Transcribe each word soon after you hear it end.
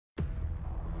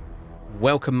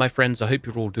Welcome, my friends. I hope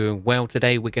you're all doing well.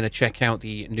 Today we're going to check out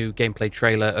the new gameplay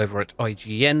trailer over at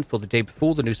IGN for the day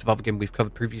before the new survival game we've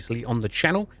covered previously on the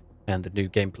channel, and the new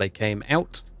gameplay came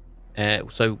out.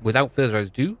 So without further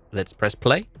ado, let's press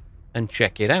play and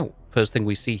check it out. First thing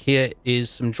we see here is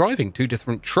some driving. Two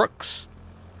different trucks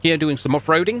here doing some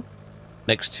off-roading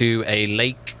next to a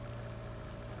lake.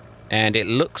 And it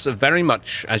looks very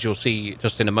much, as you'll see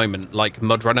just in a moment, like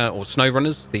Mud Runner or Snow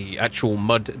Runners, the actual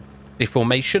mud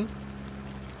deformation.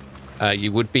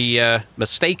 You would be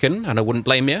mistaken, and I wouldn't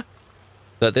blame you,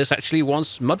 that this actually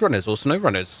was Mud Runners or Snow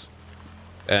Runners.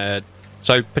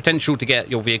 So potential to get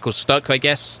your vehicle stuck, I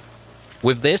guess,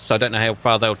 with this. I don't know how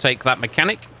far they'll take that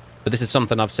mechanic, but this is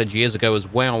something I've said years ago as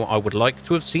well I would like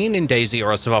to have seen in DayZ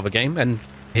or a survivor game, and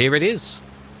here it is.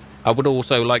 I would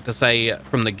also like to say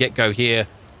from the get-go here,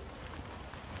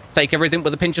 take everything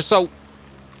with a pinch of salt.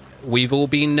 We've all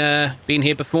been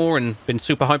here before and been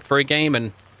super hyped for a game,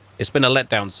 and it's been a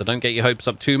letdown, so don't get your hopes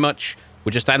up too much.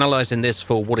 We're just analysing this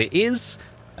for what it is,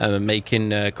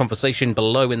 making conversation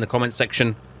below in the comment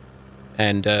section,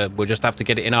 and we'll just have to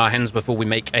get it in our hands before we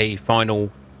make a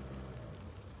final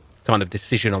kind of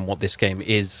decision on what this game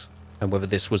is and whether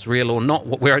this was real or not,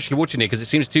 what we're actually watching here, because it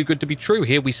seems too good to be true.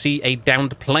 Here we see a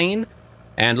downed plane,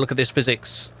 and look at this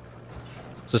physics.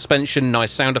 Suspension,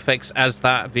 nice sound effects as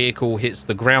that vehicle hits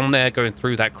the ground there, going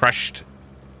through that crashed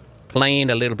plane.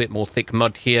 A little bit more thick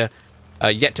mud here.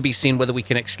 Yet to be seen whether we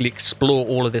can actually explore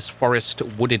all of this forest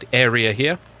wooded area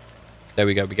here. There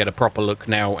we go. We get a proper look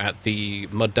now at the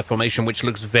mud deformation, which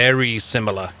looks very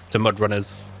similar to Mud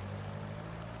Runners.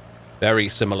 Very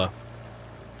similar.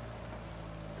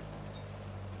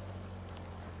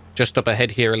 Just up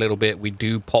ahead here a little bit, we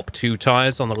do pop two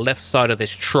tires on the left side of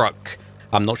this truck.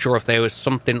 I'm not sure if there was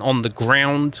something on the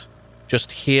ground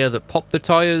just here that popped the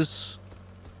tires.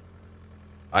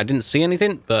 I didn't see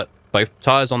anything, but both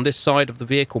tires on this side of the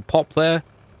vehicle pop there.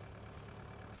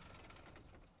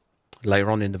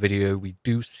 Later on in the video, we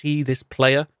do see this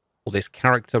player or this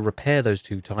character repair those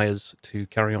two tires to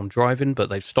carry on driving, but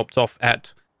they've stopped off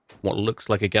at what looks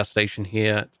like a gas station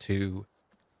here to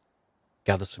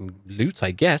gather some loot,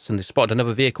 I guess, and they spotted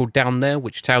another vehicle down there,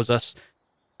 which tells us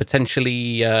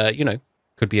potentially, you know,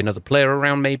 could be another player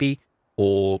around maybe,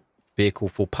 or vehicle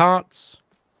for parts.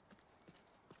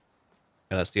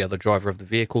 And that's the other driver of the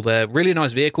vehicle there. Really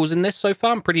nice vehicles in this so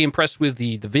far. I'm pretty impressed with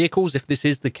the vehicles, if this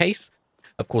is the case.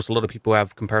 Of course, a lot of people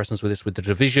have comparisons with this with The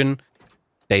Division,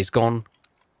 Days Gone.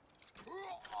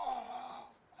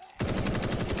 A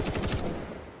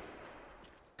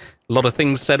lot of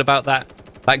things said about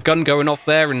that gun going off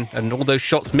there and all those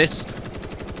shots missed.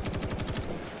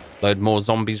 Load more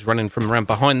zombies running from around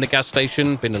behind the gas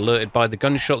station. Been alerted by the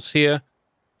gunshots here.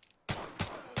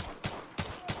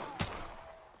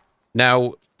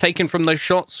 Now, taken from those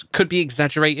shots could be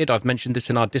exaggerated. I've mentioned this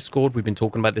in our Discord. We've been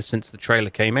talking about this since the trailer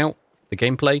came out. The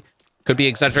gameplay could be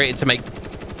exaggerated to make,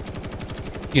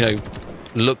 you know,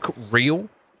 look real.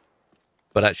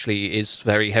 But actually is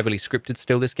very heavily scripted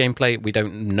still, this gameplay. We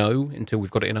don't know until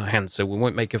we've got it in our hands. So we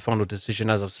won't make a final decision,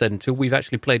 as I've said, until we've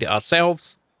actually played it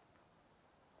ourselves.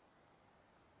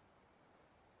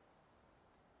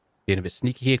 Being a bit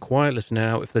sneaky here, quiet. Listen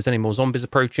now if there's any more zombies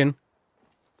approaching.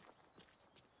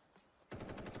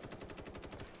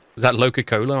 Is that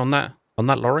Coca-Cola on that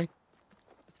lorry?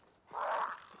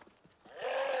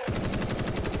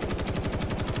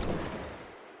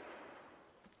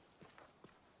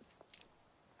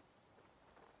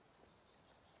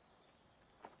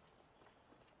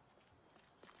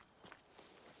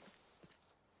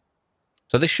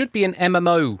 So this should be an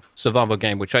MMO survival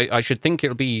game, which I should think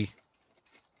it'll be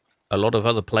a lot of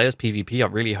other players, PvP, I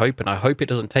really hope. And I hope it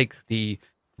doesn't take the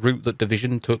route that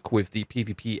Division took with the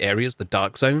PvP areas, the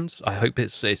dark zones. I hope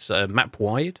it's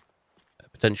map-wide.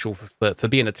 Potential for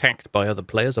being attacked by other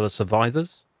players, other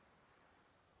survivors.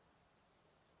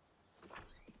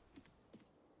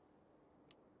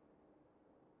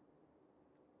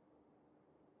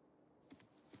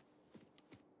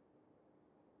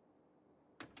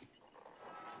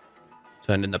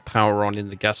 Turning the power on in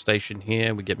the gas station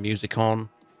here. We get music on,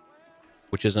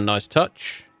 which is a nice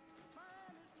touch.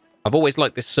 I've always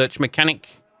liked this search mechanic.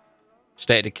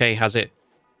 State of Decay has it.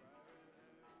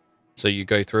 So you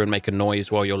go through and make a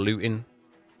noise while you're looting.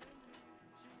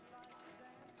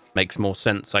 Makes more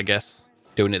sense, I guess,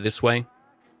 doing it this way.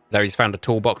 There he's found a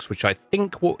toolbox, which I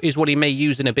think is what he may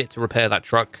use in a bit to repair that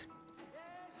truck.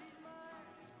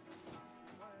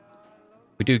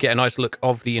 We do get a nice look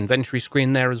of the inventory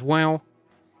screen there as well,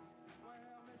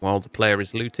 while the player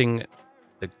is looting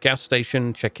the gas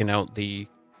station, checking out the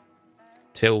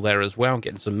till there as well,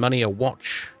 getting some money, a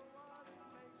watch,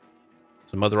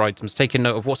 Some other items. Taking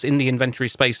note of what's in the inventory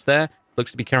space there.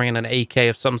 Looks to be carrying an AK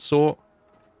of some sort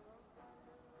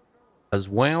as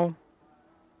well.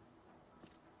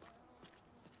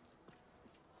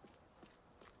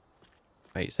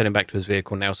 Right, he's heading back to his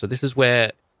vehicle now. So this is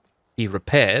where he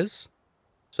repairs.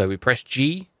 So we press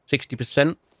G,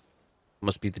 60%.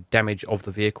 Must be the damage of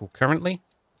the vehicle currently.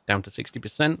 Down to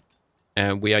 60%.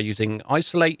 And we are using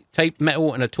isolate, tape,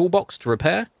 metal, and a toolbox to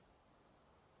repair.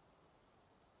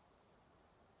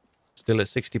 Still at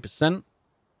 60%.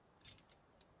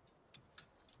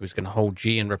 We're just going to hold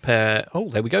G and repair. Oh,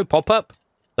 there we go. Pop up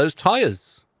those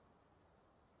tires.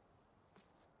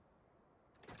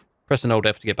 Press and hold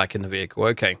F to get back in the vehicle.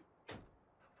 Okay.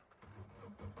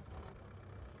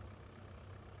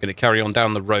 Going to carry on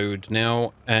down the road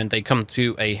now. And they come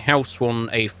to a house on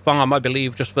a farm, I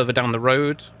believe, just further down the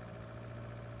road.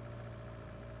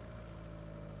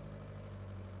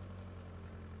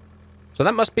 So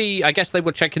that must be, I guess they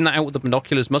were checking that out with the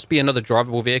binoculars. Must be another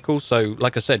drivable vehicle. So,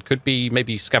 like I said, could be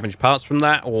maybe scavenge parts from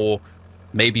that. Or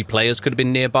maybe players could have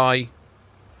been nearby.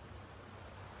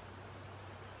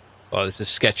 Oh, this is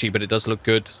sketchy, but it does look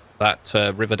good. That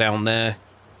river down there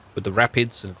with the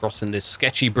rapids and crossing this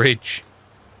sketchy bridge.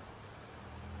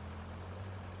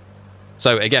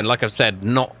 So, again, like I've said,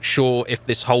 not sure if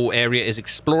this whole area is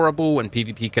explorable and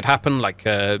PvP could happen. Like,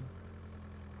 you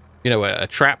know, a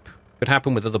trap could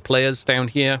happen with other players down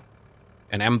here.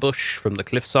 An ambush from the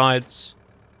cliff sides.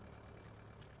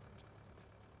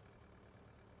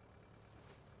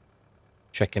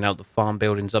 Checking out the farm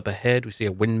buildings up ahead. We see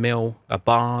a windmill, a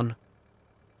barn.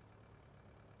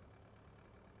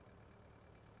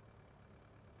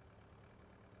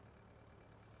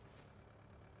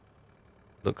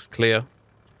 Looks clear.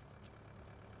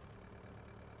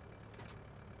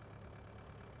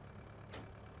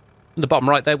 In the bottom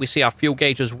right there, we see our fuel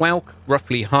gauge as well.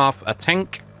 Roughly half a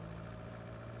tank.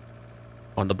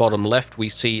 On the bottom left, we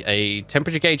see a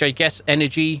temperature gauge, I guess,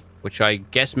 energy, which I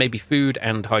guess may be food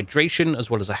and hydration,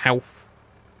 as well as a health.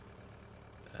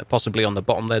 Possibly on the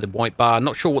bottom there, the white bar.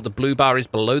 Not sure what the blue bar is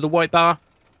below the white bar.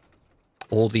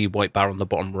 Or the white bar on the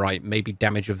bottom right. Maybe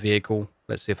damage of vehicle.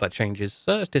 Let's see if that changes.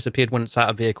 It's disappeared when it's out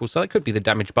of vehicle, so that could be the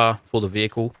damage bar for the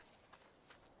vehicle.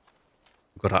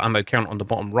 We've got our ammo count on the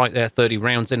bottom right there. 30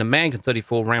 rounds in a mag and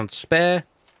 34 rounds spare.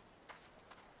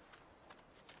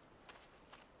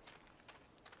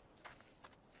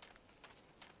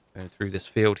 Going through this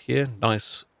field here.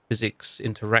 Nice physics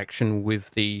interaction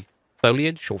with the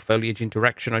foliage, or foliage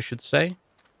interaction, I should say.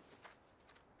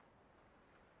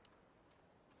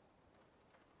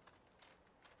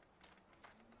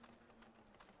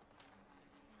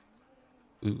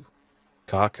 Ooh,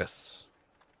 carcass.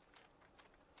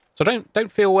 So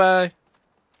don't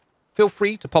feel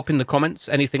free to pop in the comments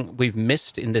anything we've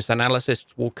missed in this analysis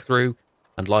walkthrough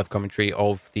and live commentary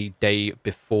of the day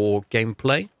before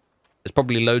gameplay. There's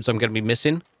probably loads I'm going to be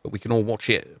missing, but we can all watch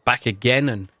it back again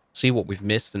and see what we've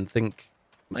missed and think,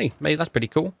 hey, that's pretty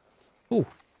cool. Ooh,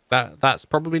 that's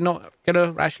probably not going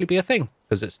to actually be a thing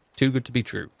because it's too good to be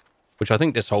true, which I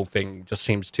think this whole thing just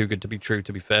seems too good to be true,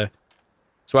 to be fair.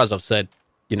 So as I've said,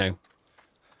 you know,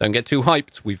 don't get too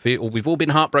hyped. We've all been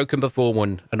heartbroken before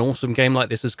when an awesome game like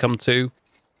this has come to.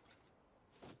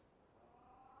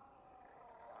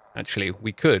 Actually,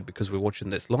 we could, because we're watching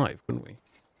this live, couldn't we?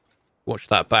 Watch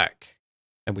that back.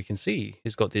 And we can see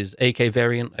he's got this AK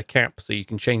variant, a cap, so you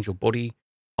can change your body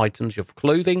items, your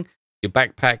clothing, your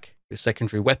backpack, your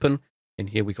secondary weapon. In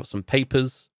here we got some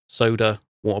papers, soda,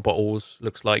 water bottles,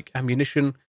 looks like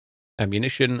ammunition,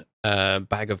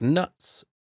 bag of nuts,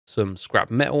 some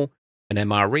scrap metal, an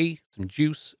MRE, some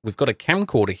juice. We've got a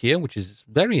camcorder here, which is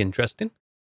very interesting.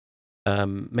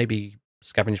 Maybe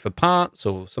scavenge for parts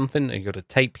or something. And you've got a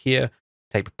tape here,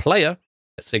 tape player,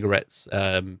 cigarettes,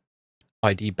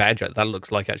 ID badge. That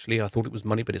looks like, actually, I thought it was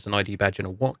money, but it's an ID badge and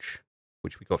a watch,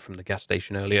 which we got from the gas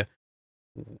station earlier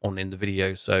on in the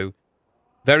video. So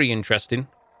very interesting.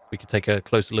 We could take a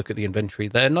closer look at the inventory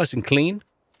there. Nice and clean.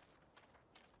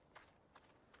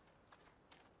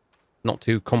 Not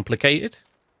too complicated.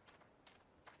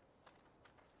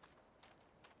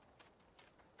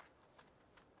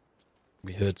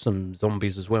 We heard some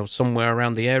zombies as well somewhere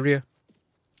around the area.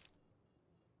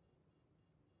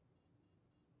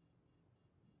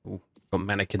 Ooh, got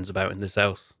mannequins about in this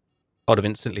house. I'd have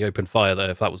instantly opened fire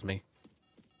there if that was me.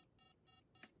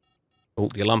 Oh,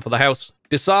 the alarm for the house.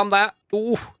 Disarm that.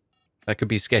 Ooh, that could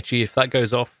be sketchy if that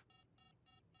goes off.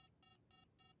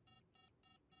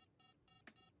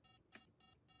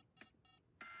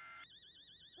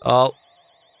 Oh,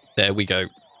 there we go.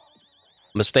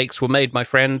 Mistakes were made, my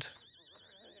friend.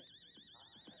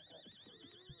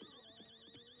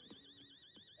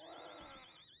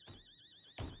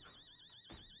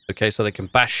 Okay, so they can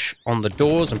bash on the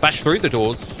doors and bash through the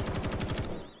doors.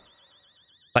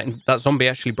 That zombie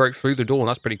actually broke through the door.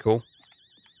 That's pretty cool.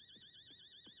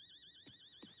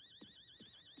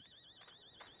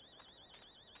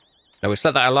 Now, we've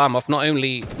set that alarm off. Not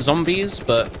only zombies,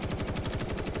 but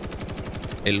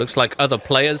it looks like other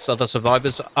players, other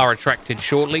survivors are attracted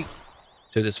shortly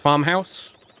to this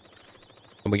farmhouse.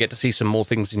 And we get to see some more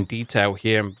things in detail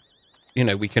here. You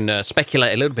know, we can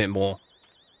speculate a little bit more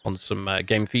on some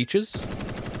game features.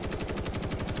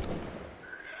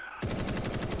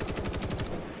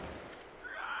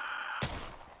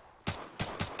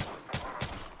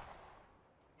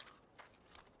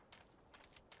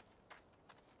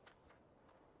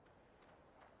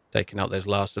 Taking out those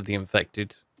last of the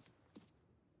infected.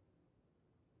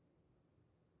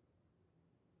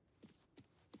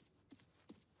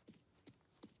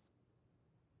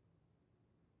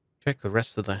 Check the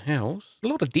rest of the house. A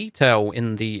lot of detail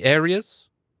in the areas.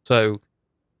 So,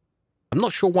 I'm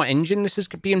not sure what engine this is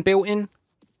being built in.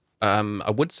 I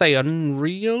would say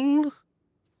Unreal.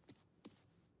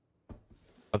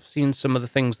 I've seen some of the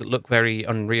things that look very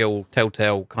Unreal,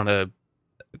 Telltale kind of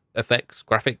effects,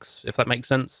 graphics, if that makes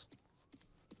sense.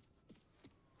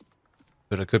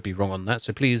 But I could be wrong on that,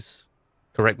 so please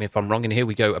correct me if I'm wrong. And here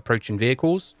we go, approaching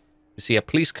vehicles. We see a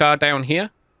police car down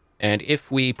here. And if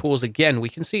we pause again, we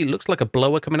can see it looks like a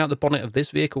blower coming out the bonnet of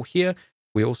this vehicle here.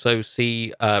 We also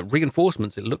see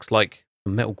reinforcements. It looks like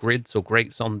metal grids or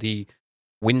grates on the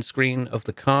windscreen of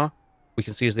the car. We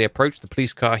can see as they approach, the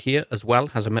police car here as well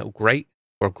has a metal grate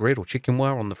or a grid or chicken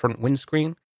wire on the front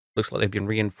windscreen. Looks like they've been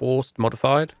reinforced,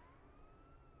 modified.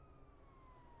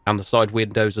 And the side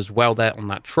windows as well there on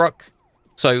that truck.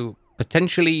 So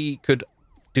potentially could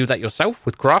do that yourself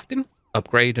with crafting,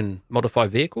 upgrade and modify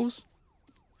vehicles.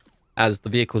 As the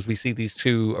vehicles we see these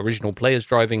two original players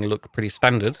driving look pretty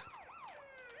standard.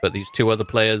 But these two other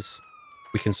players,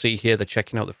 we can see here, they're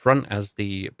checking out the front as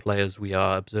the players we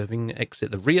are observing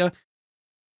exit the rear.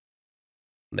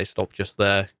 And they stop just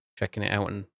there, checking it out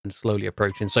and slowly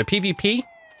approaching. So PvP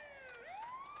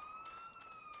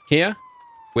here,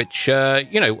 which,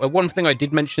 you know, one thing I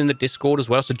did mention in the Discord as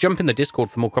well, so jump in the Discord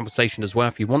for more conversation as well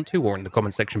if you want to, or in the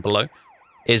comment section below,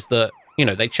 is that, you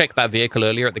know, they checked that vehicle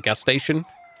earlier at the gas station.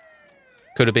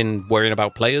 Could have been worrying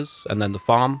about players, and then the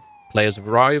farm, players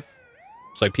arrive.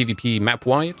 So PvP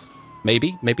map-wide,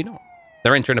 maybe, maybe not.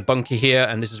 They're entering a bunker here,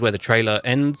 and this is where the trailer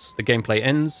ends, the gameplay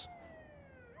ends.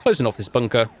 Closing off this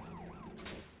bunker.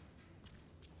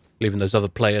 Leaving those other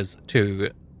players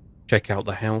to check out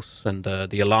the house, and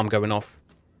the alarm going off.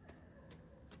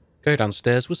 Go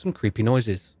downstairs with some creepy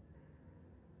noises.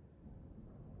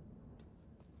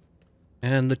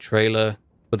 And the trailer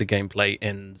for the gameplay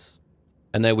ends.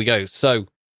 And there we go. So,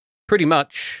 pretty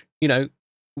much, you know,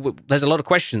 there's a lot of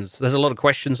questions. There's a lot of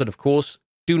questions, and of course,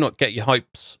 do not get your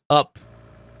hypes up.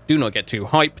 Do not get too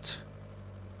hyped.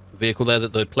 The vehicle there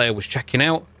that the player was checking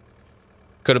out.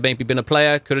 Could have maybe been a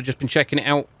player. Could have just been checking it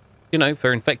out, you know,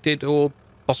 for infected or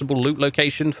possible loot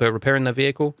location for repairing their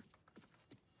vehicle.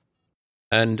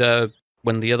 And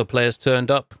when the other players turned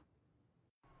up,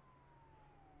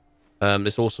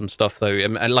 this awesome stuff, though.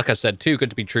 And like I said, too good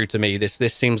to be true to me.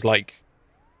 This seems like,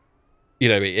 you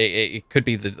know, it could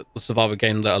be the survivor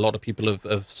game that a lot of people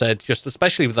have said, just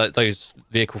especially with those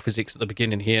vehicle physics at the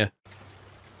beginning here.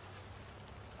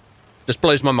 Just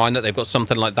blows my mind that they've got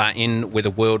something like that in with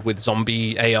a world with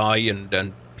zombie AI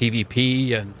and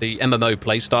PvP and the MMO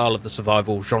playstyle of the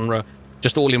survival genre,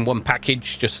 just all in one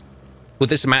package, just with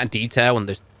this amount of detail and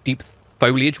this deep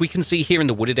foliage we can see here in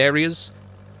the wooded areas.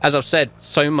 As I've said,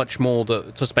 so much more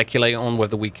to speculate on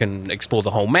whether we can explore the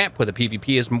whole map, whether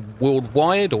PvP is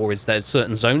worldwide, or is there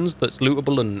certain zones that's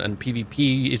lootable and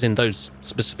PvP is in those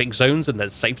specific zones and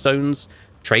there's safe zones,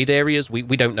 trade areas. We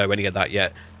don't know any of that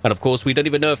yet. And of course, we don't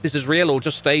even know if this is real or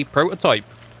just a prototype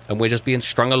and we're just being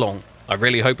strung along. I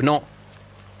really hope not.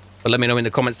 But let me know in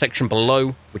the comment section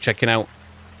below. We're checking out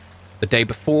the day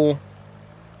before.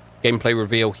 Gameplay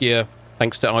reveal here.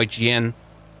 Thanks to IGN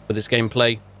for this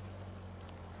gameplay.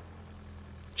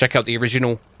 Check out the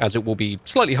original, as it will be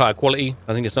slightly higher quality.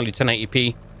 I think it's only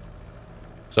 1080p.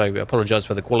 So I apologize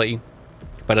for the quality.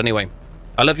 But anyway,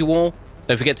 I love you all.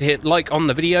 Don't forget to hit like on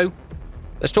the video.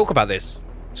 Let's talk about this.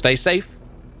 Stay safe,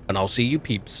 and I'll see you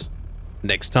peeps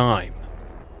next time.